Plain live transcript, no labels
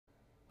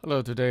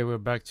Hello, today we're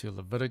back to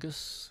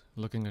Leviticus,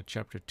 looking at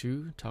chapter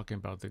 2, talking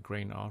about the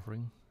grain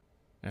offering.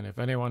 And if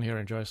anyone here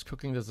enjoys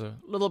cooking, there's a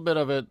little bit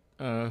of it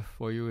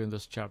for you in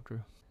this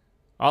chapter.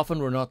 Often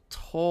we're not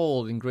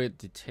told in great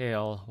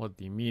detail what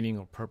the meaning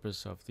or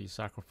purpose of the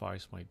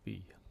sacrifice might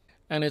be.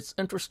 And it's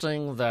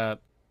interesting that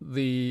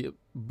the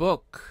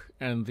book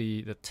and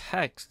the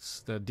texts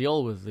that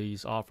deal with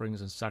these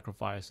offerings and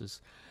sacrifices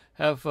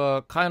have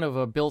kind of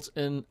a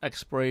built-in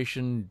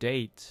expiration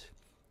date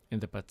in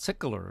the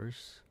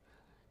particulars,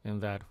 in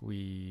that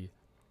we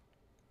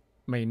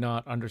may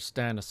not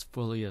understand as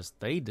fully as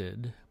they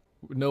did.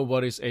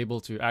 Nobody's able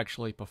to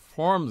actually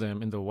perform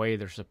them in the way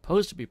they're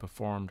supposed to be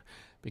performed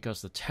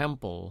because the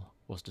temple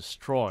was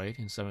destroyed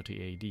in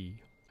 70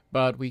 AD.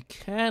 But we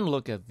can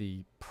look at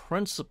the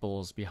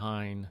principles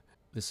behind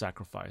the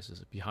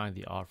sacrifices, behind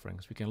the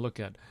offerings. We can look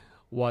at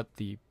what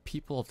the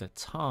people of that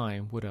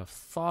time would have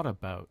thought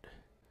about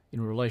in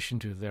relation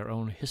to their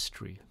own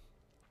history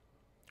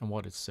and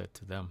what it said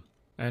to them.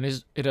 And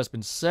it has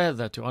been said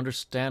that to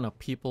understand a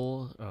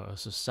people, a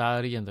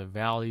society, and their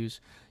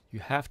values, you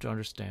have to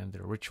understand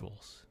their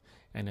rituals.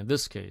 And in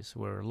this case,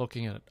 we're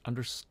looking at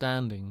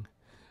understanding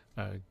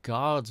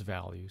God's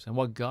values and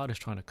what God is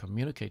trying to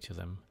communicate to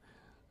them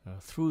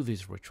through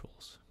these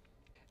rituals.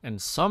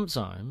 And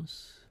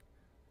sometimes,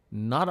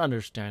 not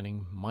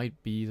understanding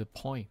might be the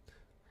point.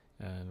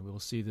 And we'll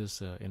see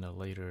this in a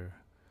later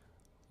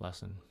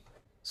lesson.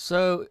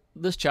 So,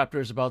 this chapter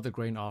is about the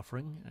grain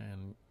offering,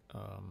 and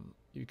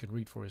you can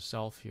read for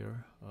yourself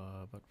here,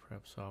 but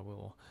perhaps I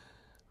will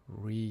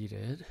read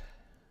it.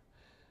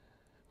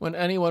 When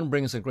anyone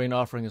brings a grain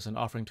offering as an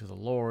offering to the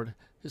Lord,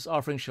 his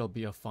offering shall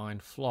be of fine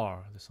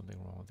flour. There's something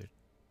wrong with the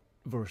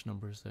verse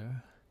numbers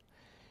there.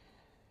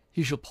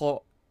 He shall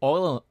pour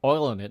oil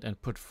in it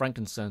and put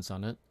frankincense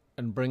on it,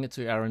 and bring it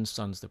to Aaron's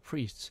sons the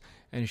priests,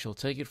 and he shall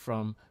take it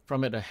from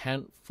it a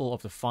handful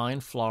of the fine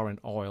flour and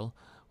oil,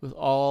 with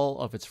all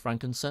of its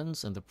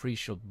frankincense, and the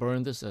priest shall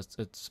burn this as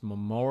its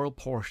memorial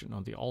portion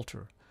on the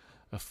altar,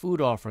 a food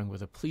offering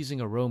with a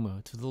pleasing aroma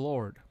to the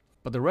Lord.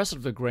 But the rest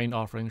of the grain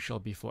offering shall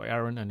be for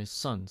Aaron and his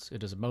sons.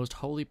 It is a most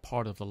holy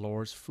part of the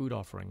Lord's food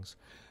offerings.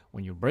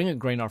 When you bring a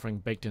grain offering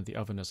baked in the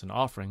oven as an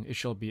offering, it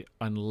shall be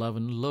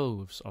unleavened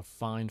loaves of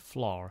fine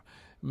flour,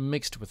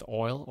 mixed with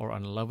oil, or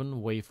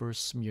unleavened wafers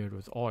smeared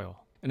with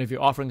oil. And if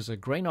your offering is a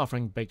grain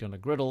offering baked on a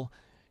griddle,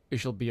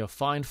 it shall be of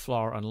fine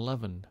flour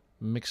unleavened,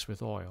 mixed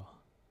with oil.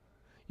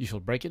 You shall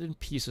break it in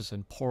pieces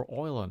and pour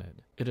oil on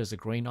it. It is a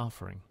grain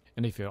offering.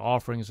 And if your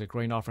offering is a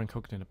grain offering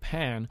cooked in a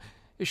pan,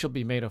 it shall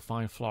be made of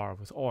fine flour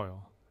with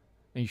oil.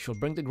 And you shall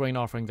bring the grain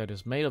offering that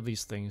is made of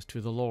these things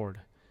to the Lord.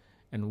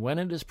 And when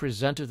it is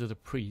presented to the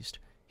priest,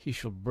 he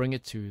shall bring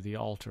it to the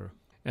altar.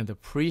 And the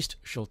priest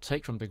shall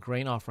take from the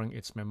grain offering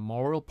its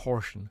memorial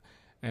portion,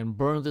 and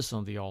burn this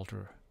on the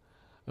altar,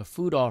 a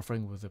food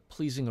offering with a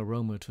pleasing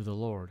aroma to the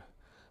Lord.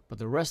 But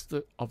the rest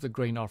of the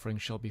grain offering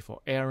shall be for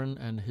Aaron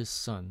and his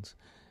sons.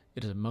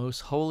 It is a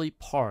most holy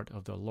part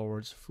of the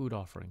Lord's food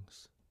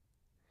offerings.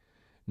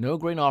 No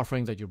grain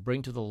offering that you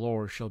bring to the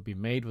Lord shall be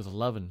made with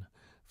leaven,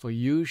 for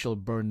you shall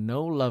burn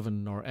no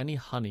leaven nor any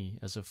honey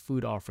as a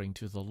food offering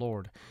to the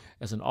Lord.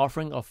 As an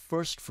offering of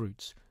first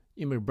fruits,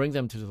 you may bring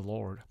them to the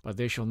Lord, but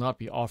they shall not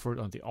be offered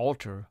on the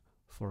altar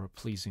for a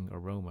pleasing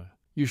aroma.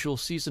 You shall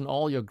season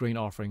all your grain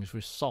offerings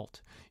with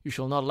salt. You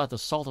shall not let the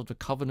salt of the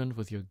covenant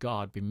with your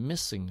God be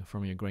missing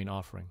from your grain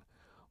offering.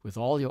 With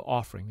all your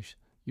offerings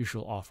you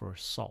shall offer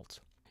salt.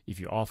 If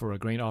you offer a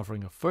grain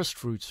offering of first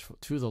fruits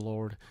to the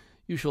Lord,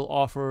 you shall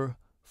offer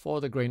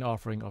for the grain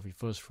offering of your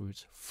first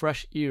fruits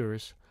fresh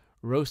ears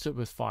roasted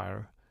with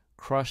fire,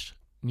 crushed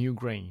new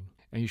grain.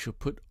 And you shall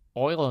put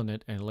oil on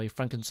it and lay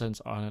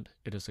frankincense on it.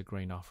 It is a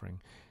grain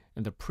offering.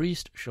 And the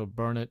priest shall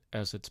burn it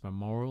as its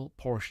memorial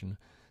portion,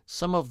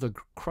 some of the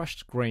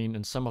crushed grain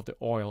and some of the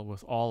oil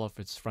with all of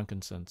its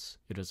frankincense.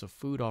 It is a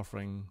food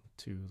offering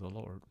to the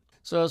Lord.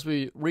 So as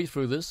we read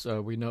through this,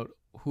 we note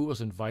who was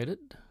invited.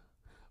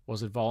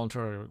 Was it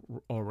voluntary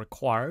or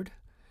required?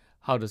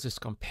 How does this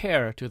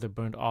compare to the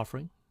burnt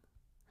offering?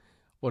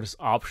 What is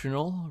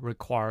optional,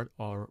 required,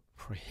 or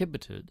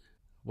prohibited?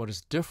 What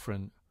is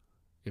different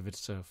if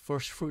it's a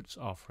first fruits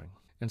offering?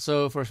 And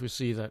so first we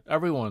see that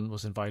everyone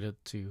was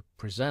invited to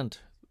present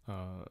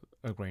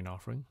a grain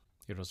offering.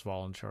 It was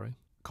voluntary.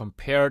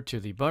 Compared to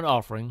the burnt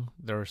offering,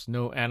 there's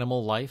no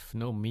animal life,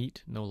 no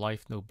meat, no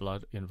life, no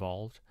blood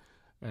involved,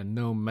 and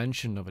no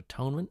mention of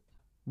atonement.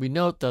 We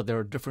note that there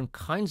are different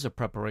kinds of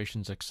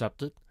preparations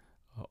accepted.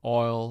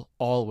 Oil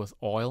with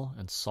oil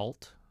and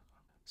salt.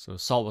 So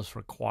salt was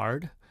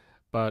required,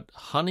 but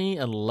honey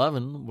and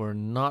leaven were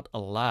not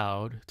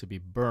allowed to be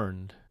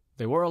burned.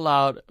 They were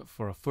allowed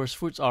for a first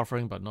fruits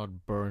offering, but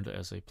not burned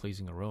as a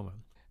pleasing aroma.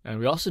 And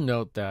we also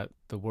note that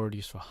the word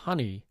used for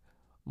honey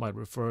might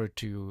refer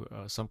to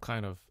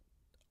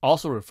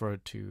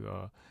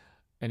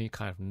any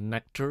kind of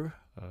nectar,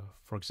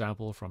 for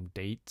example, from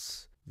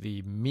dates.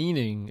 The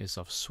meaning is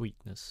of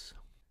sweetness.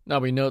 Now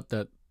we note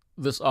that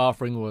this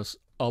offering was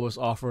always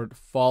offered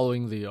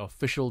following the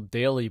official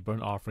daily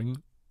burnt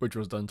offering, which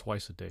was done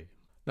twice a day.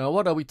 Now,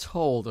 what are we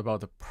told about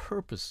the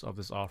purpose of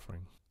this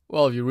offering?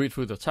 Well, if you read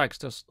through the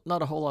text, there's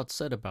not a whole lot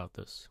said about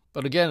this.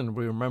 But again,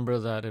 we remember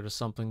that it was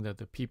something that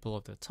the people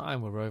of the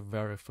time were very,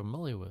 very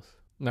familiar with.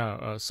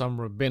 Now, some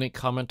rabbinic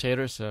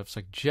commentators have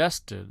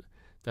suggested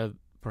that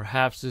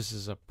perhaps this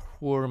is a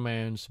poor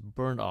man's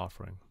burnt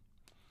offering,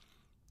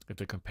 if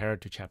they compare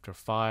it to chapter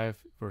 5,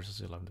 verses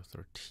 11 to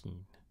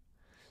 13.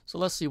 So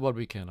let's see what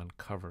we can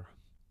uncover.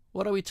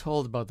 What are we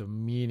told about the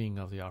meaning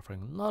of the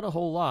offering? Not a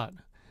whole lot.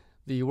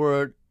 The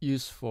word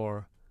used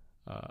for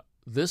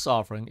this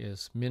offering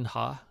is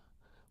minha,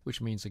 which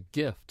means a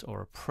gift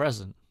or a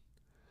present.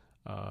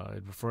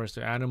 It refers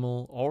to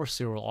animal or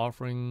cereal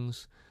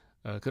offerings.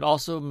 Could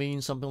also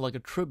mean something like a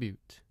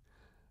tribute.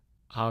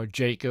 How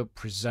Jacob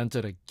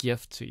presented a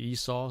gift to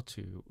Esau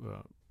to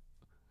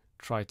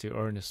try to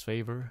earn his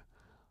favor.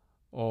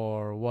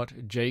 Or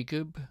what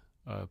Jacob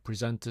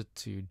presented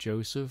to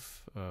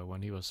Joseph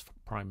when he was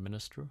prime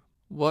minister.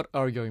 What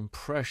are your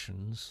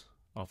impressions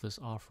of this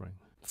offering?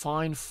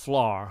 Fine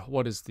flour,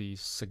 what is the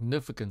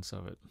significance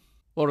of it?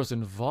 What is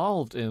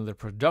involved in the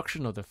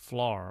production of the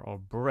flour or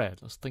bread?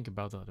 Let's think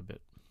about that a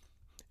bit.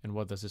 And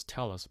what does this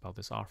tell us about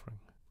this offering?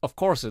 Of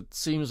course, it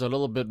seems a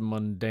little bit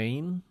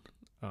mundane,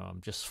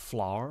 just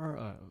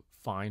flour,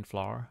 fine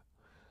flour.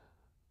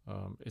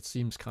 It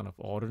seems kind of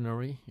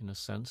ordinary in a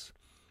sense.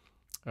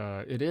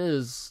 It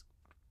is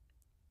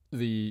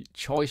the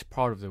choice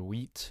part of the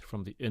wheat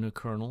from the inner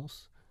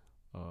kernels.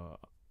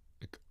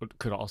 It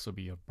could also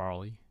be a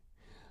barley.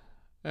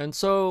 And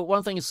so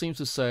one thing it seems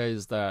to say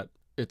is that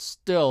it's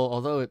still,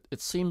 although it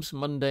seems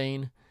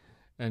mundane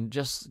and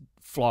just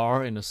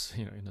flour in a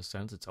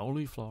sense, it's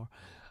only flour,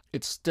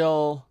 it's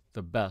still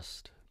the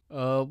best.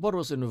 What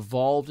was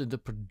involved in the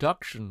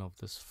production of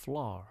this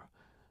flour?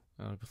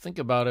 If you think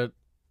about it,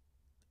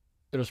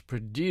 it was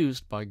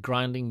produced by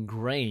grinding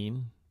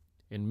grain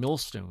in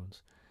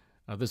millstones.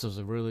 This was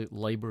a really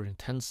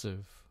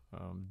labor-intensive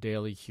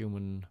daily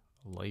human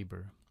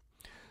labor.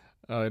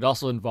 It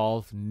also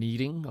involved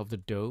kneading of the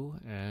dough,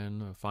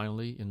 and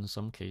finally, in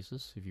some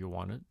cases, if you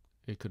want it,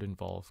 it could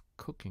involve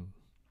cooking.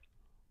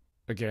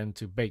 Again,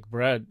 to bake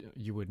bread,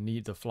 you would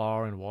knead the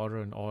flour and water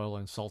and oil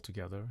and salt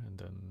together and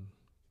then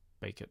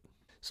bake it.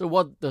 So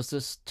what does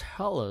this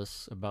tell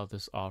us about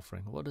this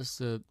offering? What is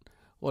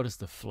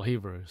the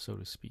flavor, so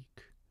to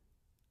speak?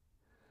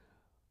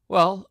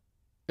 Well,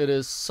 it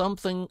is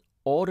something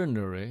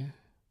ordinary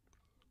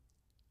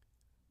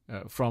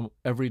from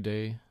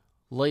everyday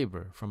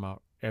labor, from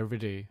our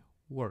everyday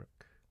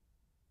work.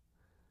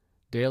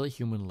 Daily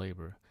human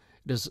labor.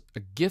 It is a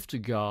gift to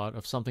God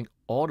of something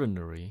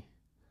ordinary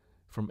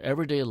from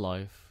everyday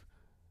life,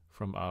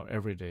 from our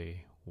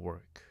everyday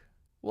work.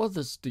 What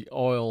does the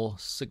oil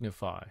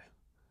signify?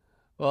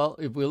 Well,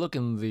 if we look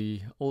in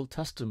the Old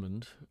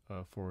Testament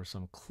for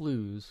some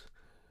clues,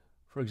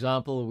 for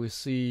example, we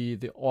see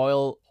the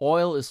oil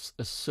is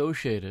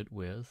associated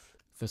with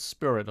the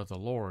Spirit of the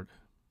Lord,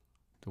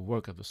 the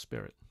work of the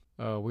Spirit.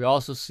 We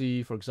also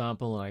see, for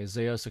example, in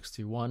Isaiah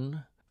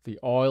 61, the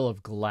oil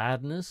of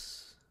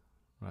gladness,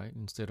 right,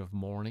 instead of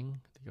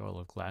mourning, the oil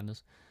of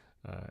gladness.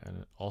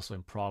 And also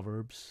in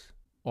Proverbs,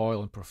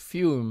 oil and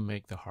perfume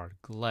make the heart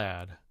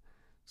glad.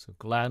 So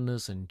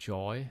gladness and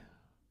joy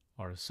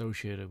are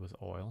associated with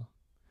oil.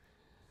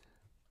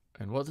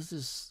 And what does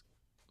this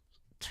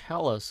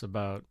tell us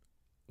about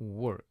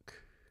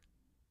work?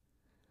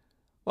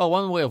 Well,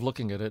 one way of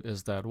looking at it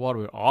is that what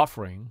we're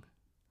offering,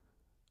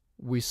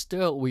 we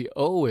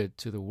owe it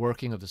to the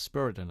working of the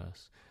Spirit in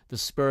us. The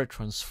Spirit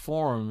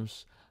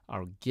transforms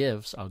our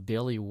gifts, our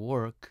daily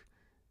work,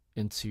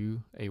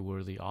 into a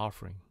worthy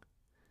offering.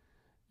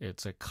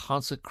 It's a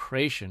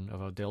consecration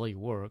of our daily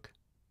work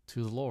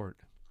to the Lord.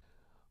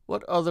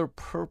 What other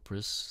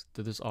purpose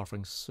did this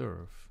offering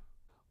serve?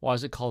 Why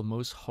is it called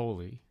most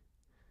holy?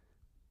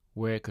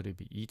 Where could it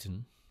be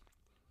eaten?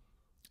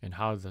 And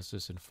how does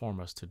this inform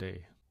us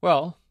today?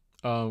 Well,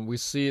 we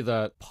see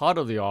that part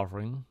of the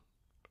offering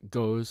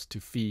goes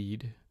to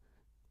feed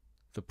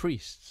the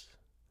priests.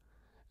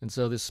 And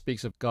so this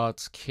speaks of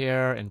God's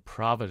care and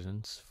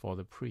providence for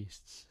the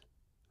priests.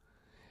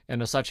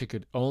 And as such, it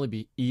could only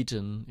be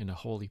eaten in a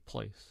holy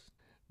place.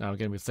 Now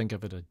again, we think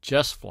of it as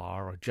just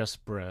flour or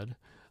just bread,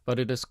 but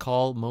it is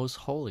called most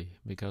holy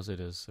because it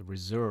is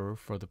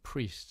reserved for the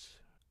priests.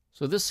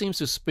 So this seems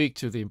to speak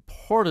to the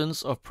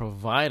importance of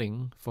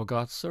providing for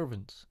God's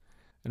servants.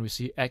 And we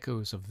see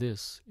echoes of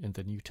this in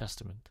the New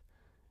Testament,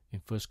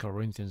 in 1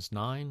 Corinthians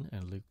 9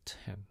 and Luke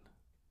 10.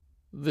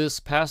 This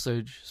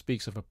passage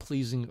speaks of a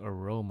pleasing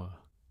aroma.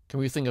 Can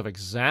we think of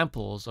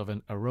examples of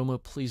an aroma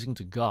pleasing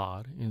to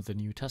God in the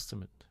New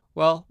Testament?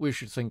 Well, we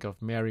should think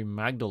of Mary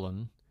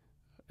Magdalene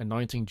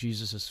anointing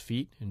Jesus'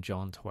 feet in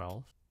John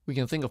 12. We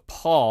can think of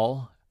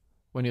Paul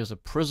when he was a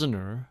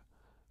prisoner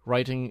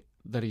writing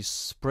that he's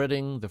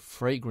spreading the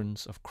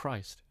fragrance of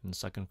Christ in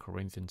 2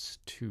 Corinthians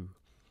 2.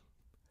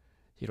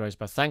 He writes,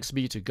 "But thanks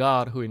be to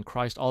God, who in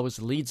Christ always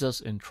leads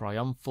us in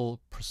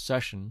triumphal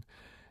procession,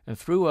 and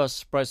through us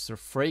spreads the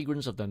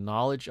fragrance of the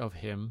knowledge of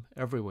him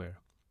everywhere.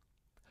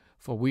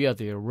 For we are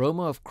the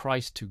aroma of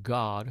Christ to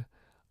God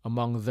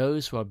among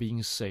those who are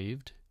being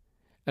saved,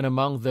 and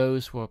among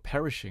those who are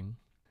perishing.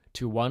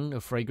 To one,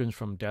 a fragrance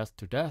from death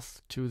to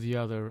death, to the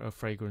other, a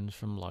fragrance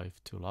from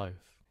life to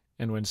life.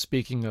 And when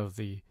speaking of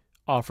the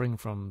offering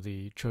from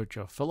the church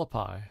of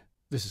Philippi,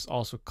 this is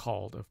also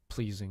called a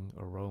pleasing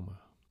aroma.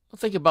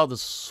 Think about the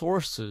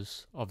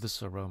sources of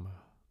this aroma.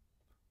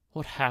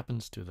 What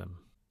happens to them,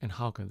 and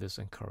how can this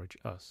encourage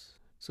us?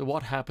 So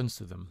what happens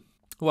to them?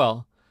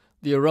 Well,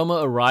 the aroma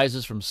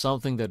arises from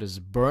something that is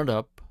burned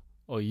up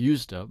or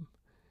used up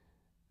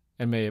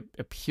and may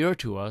appear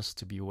to us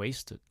to be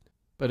wasted,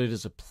 but it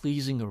is a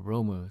pleasing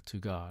aroma to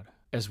God.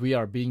 As we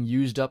are being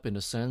used up in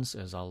a sense,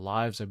 as our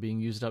lives are being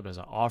used up, as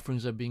our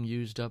offerings are being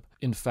used up,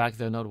 in fact,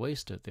 they're not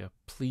wasted. They are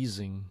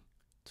pleasing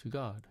to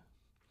God.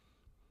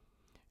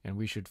 And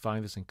we should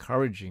find this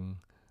encouraging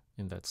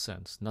in that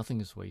sense. Nothing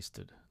is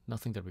wasted.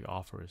 Nothing that we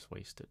offer is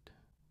wasted.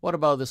 What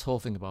about this whole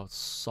thing about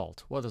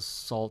salt? What does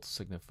salt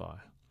signify?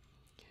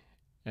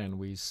 And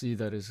we see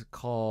that is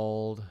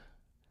called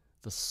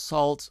the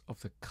salt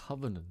of the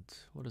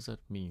covenant. What does that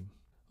mean?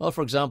 Well,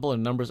 for example,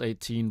 in Numbers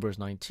 18, verse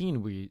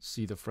 19, we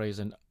see the phrase,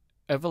 an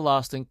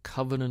everlasting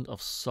covenant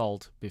of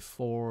salt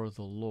before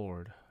the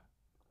Lord.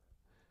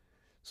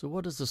 So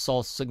what does the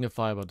salt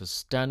signify about the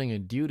standing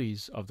and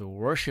duties of the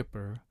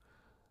worshiper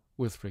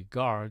with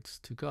regards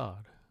to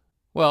God?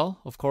 Well,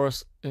 of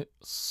course,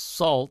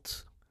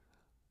 salt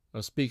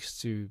speaks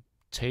to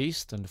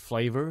taste and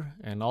flavor,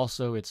 and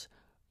also its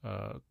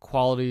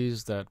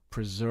qualities that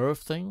preserve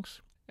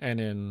things. And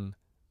in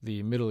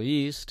the Middle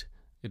East,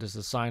 it is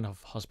a sign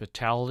of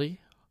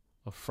hospitality,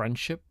 of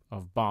friendship,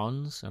 of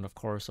bonds, and of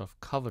course of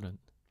covenant.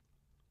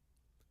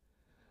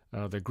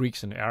 The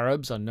Greeks and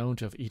Arabs are known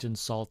to have eaten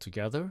salt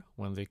together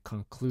when they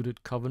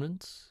concluded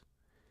covenants.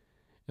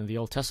 In the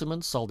Old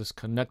Testament, salt is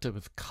connected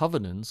with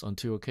covenants on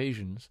two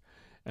occasions,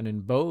 and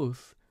in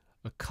both,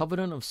 a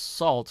covenant of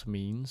salt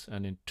means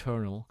an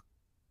eternal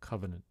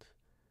covenant.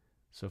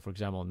 So, for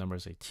example,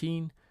 Numbers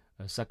 18,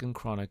 2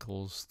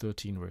 Chronicles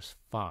 13, verse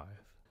 5.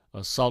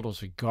 Salt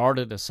was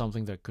regarded as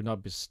something that could not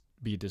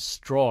be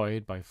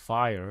destroyed by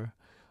fire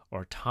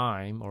or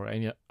time or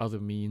any other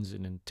means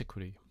in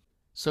antiquity.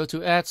 So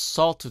to add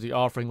salt to the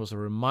offering was a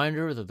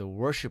reminder that the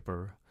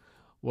worshiper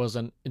was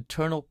an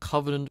eternal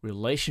covenant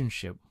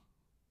relationship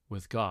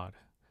with God,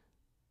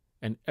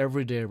 an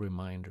everyday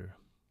reminder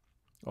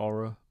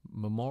or a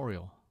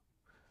memorial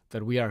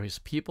that we are his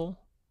people,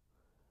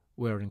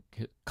 we are in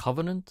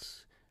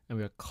covenant, and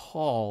we are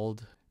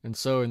called. And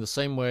so in the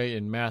same way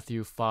in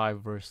Matthew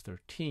 5 verse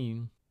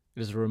 13,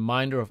 it is a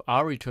reminder of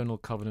our eternal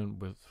covenant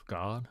with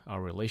God,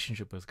 our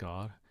relationship with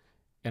God,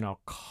 and our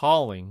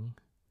calling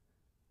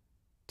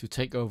to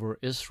take over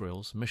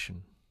Israel's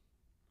mission.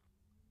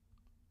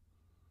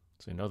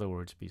 So in other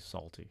words, be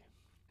salty.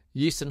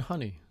 Yeast and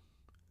honey.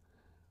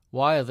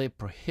 Why are they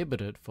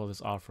prohibited for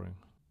this offering,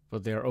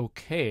 but they're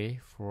okay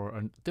for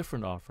a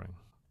different offering?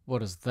 What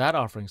does that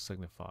offering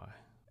signify?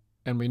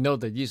 And we know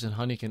that yeast and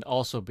honey can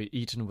also be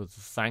eaten with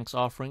the thanks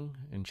offering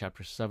in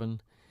chapter 7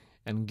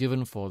 and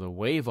given for the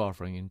wave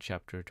offering in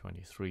chapter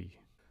 23.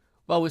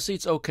 Well, we see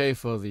it's okay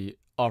for the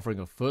offering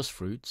of first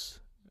fruits,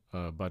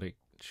 but it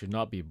should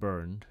not be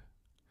burned.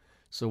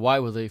 So why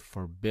were they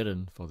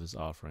forbidden for this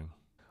offering?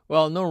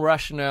 Well, no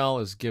rationale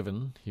is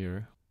given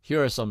here.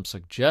 Here are some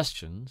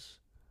suggestions.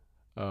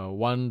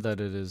 One, that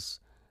it is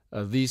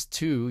these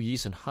two,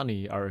 yeast and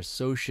honey, are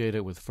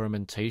associated with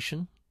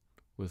fermentation,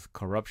 with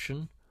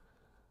corruption.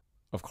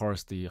 Of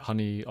course, the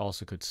honey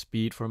also could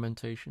speed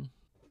fermentation.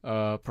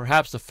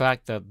 Perhaps the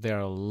fact that they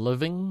are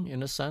living,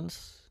 in a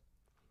sense.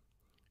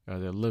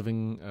 They're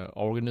living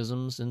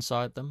organisms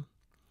inside them.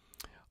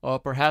 Or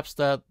perhaps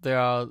that they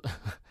are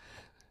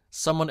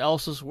someone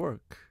else's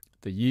work.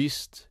 The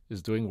yeast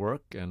is doing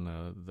work, and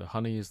the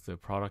honey is the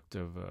product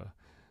of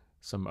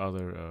some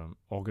other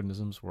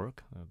organism's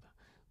work.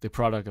 The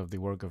product of the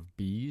work of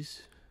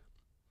bees,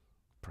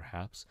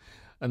 perhaps.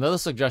 Another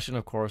suggestion,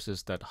 of course,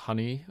 is that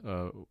honey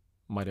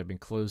might have been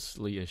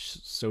closely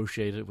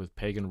associated with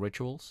pagan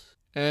rituals.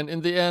 And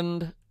in the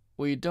end,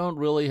 we don't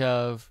really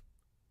have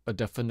a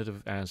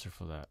definitive answer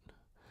for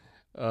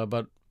that.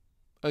 But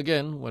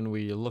again, when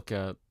we look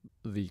at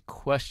the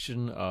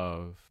question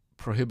of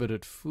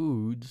prohibited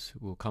foods,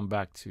 we'll come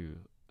back to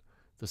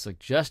the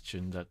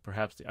suggestion that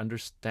perhaps the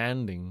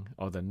understanding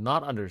or the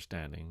not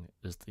understanding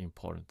is the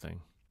important thing.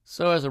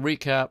 So as a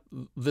recap,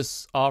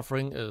 this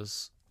offering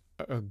is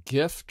a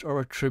gift or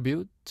a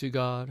tribute to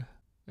God.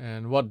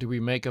 And what do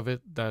we make of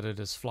it? That it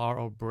is flour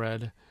or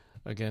bread.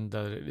 Again,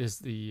 that it is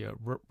the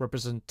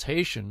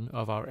representation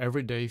of our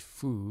everyday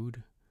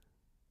food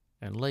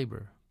and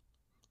labor.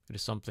 It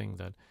is something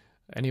that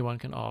anyone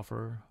can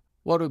offer.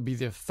 What would be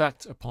the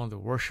effect upon the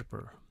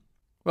worshiper?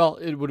 Well,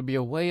 it would be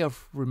a way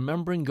of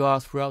remembering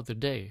God throughout the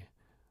day,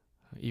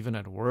 even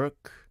at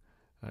work,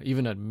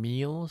 even at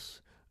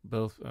meals,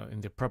 both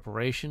in the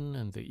preparation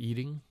and the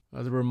eating.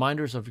 The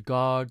reminders of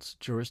God's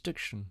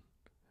jurisdiction,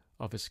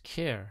 of his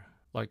care,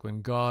 like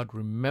when God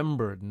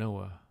remembered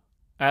Noah.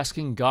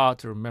 Asking God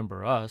to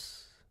remember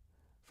us,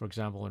 for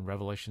example, in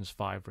Revelations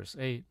 5, verse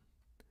 8,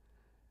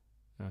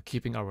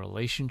 keeping our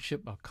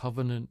relationship, our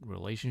covenant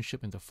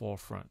relationship in the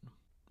forefront.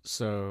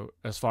 So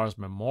as far as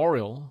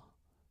memorial,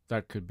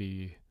 that could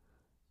be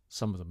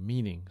some of the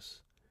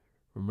meanings.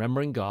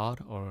 Remembering God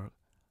or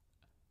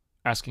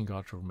asking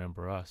God to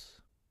remember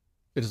us.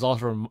 It is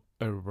also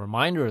a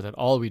reminder that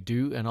all we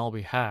do and all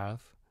we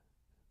have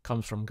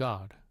comes from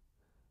God.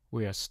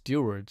 We are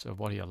stewards of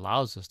what He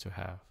allows us to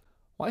have.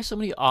 Why so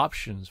many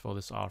options for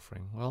this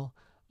offering? Well,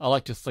 I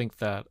like to think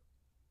that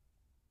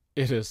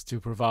it is to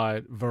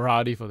provide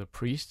variety for the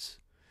priests,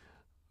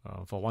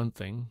 for one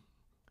thing,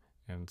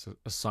 and it's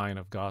a sign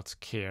of God's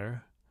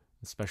care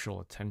and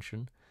special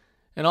attention.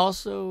 And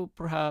also,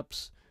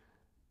 perhaps,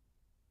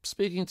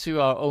 speaking to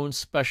our own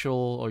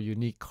special or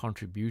unique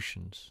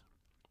contributions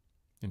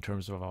in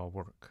terms of our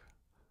work,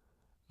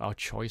 our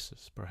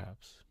choices,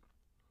 perhaps.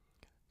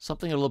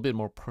 Something a little bit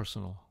more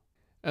personal.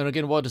 And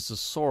again, what is the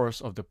source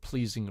of the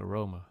pleasing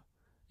aroma?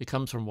 It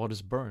comes from what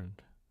is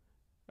burned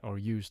or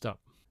used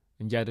up,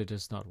 and yet it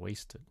is not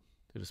wasted.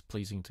 It is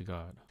pleasing to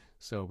God.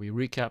 So we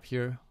recap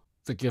here.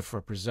 The gift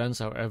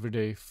represents our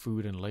everyday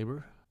food and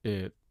labor.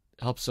 It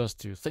helps us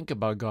to think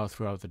about God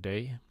throughout the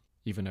day,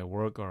 even at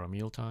work or at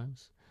meal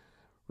times.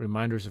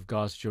 Reminders of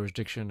God's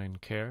jurisdiction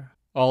and care.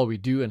 All we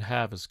do and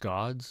have is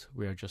God's.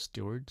 We are just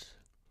stewards.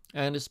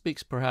 And it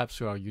speaks perhaps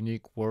to our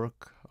unique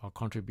work, our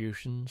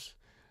contributions,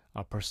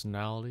 our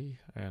personality,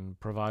 and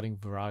providing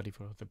variety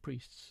for the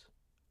priests.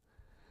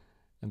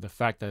 And the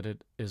fact that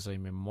it is a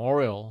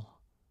memorial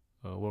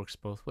works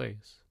both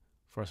ways.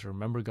 For us to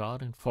remember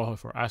God and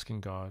for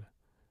asking God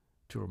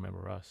to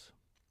remember us.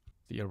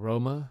 The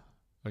aroma,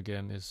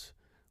 again, is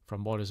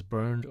from what is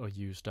burned or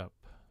used up.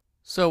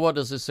 So what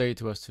does this say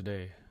to us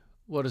today?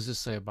 What does this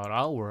say about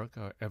our work,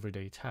 our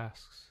everyday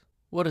tasks?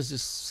 What does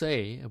this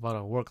say about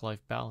our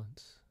work-life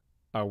balance?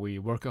 Are we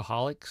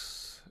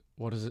workaholics?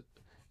 What is it?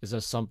 Is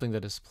that something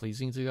that is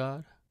pleasing to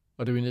God?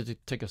 Or do we need to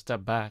take a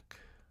step back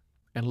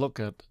and look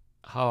at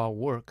how our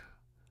work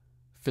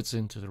fits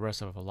into the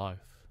rest of our life?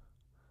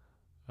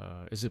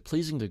 Is it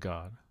pleasing to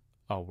God,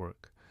 our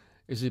work?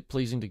 Is it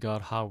pleasing to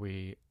God how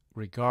we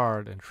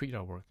regard and treat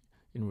our work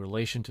in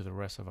relation to the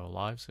rest of our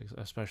lives,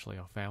 especially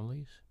our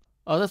families?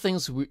 Other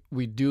things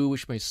we do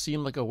which may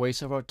seem like a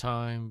waste of our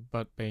time,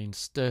 but may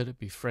instead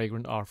be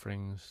fragrant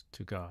offerings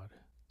to God.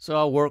 So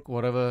our work,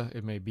 whatever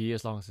it may be,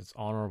 as long as it's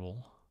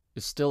honorable,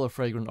 is still a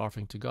fragrant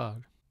offering to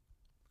God.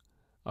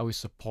 Are we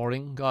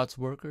supporting God's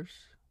workers?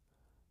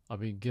 Are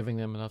we giving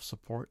them enough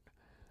support?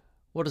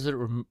 What does it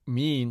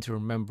mean to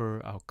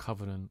remember our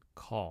covenant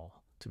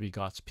call to be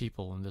God's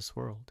people in this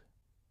world?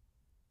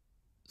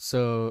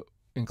 So,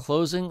 in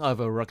closing, I have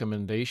a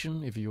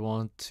recommendation if you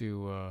want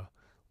to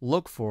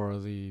look for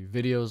the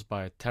videos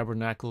by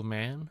Tabernacle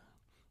Man.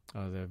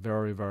 They're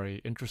very,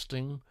 very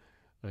interesting.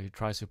 He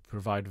tries to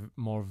provide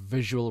more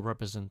visual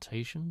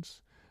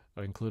representations,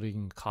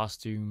 including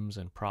costumes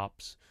and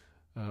props,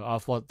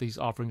 of what these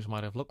offerings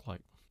might have looked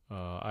like.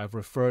 I've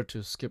referred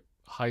to Skip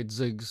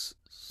Heitzig's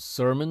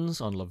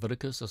sermons on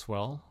Leviticus as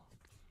well,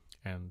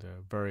 and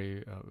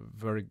very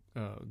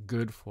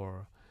good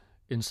for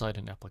insight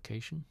and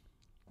application.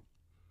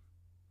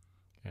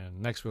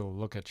 And next we'll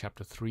look at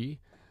chapter 3.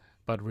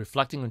 But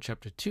reflecting on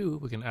chapter 2,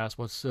 we can ask,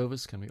 what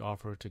service can we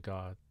offer to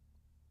God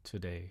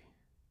today?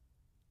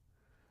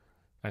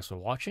 Thanks for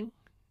watching,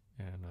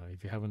 and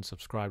if you haven't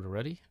subscribed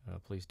already,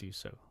 please do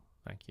so.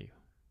 Thank you.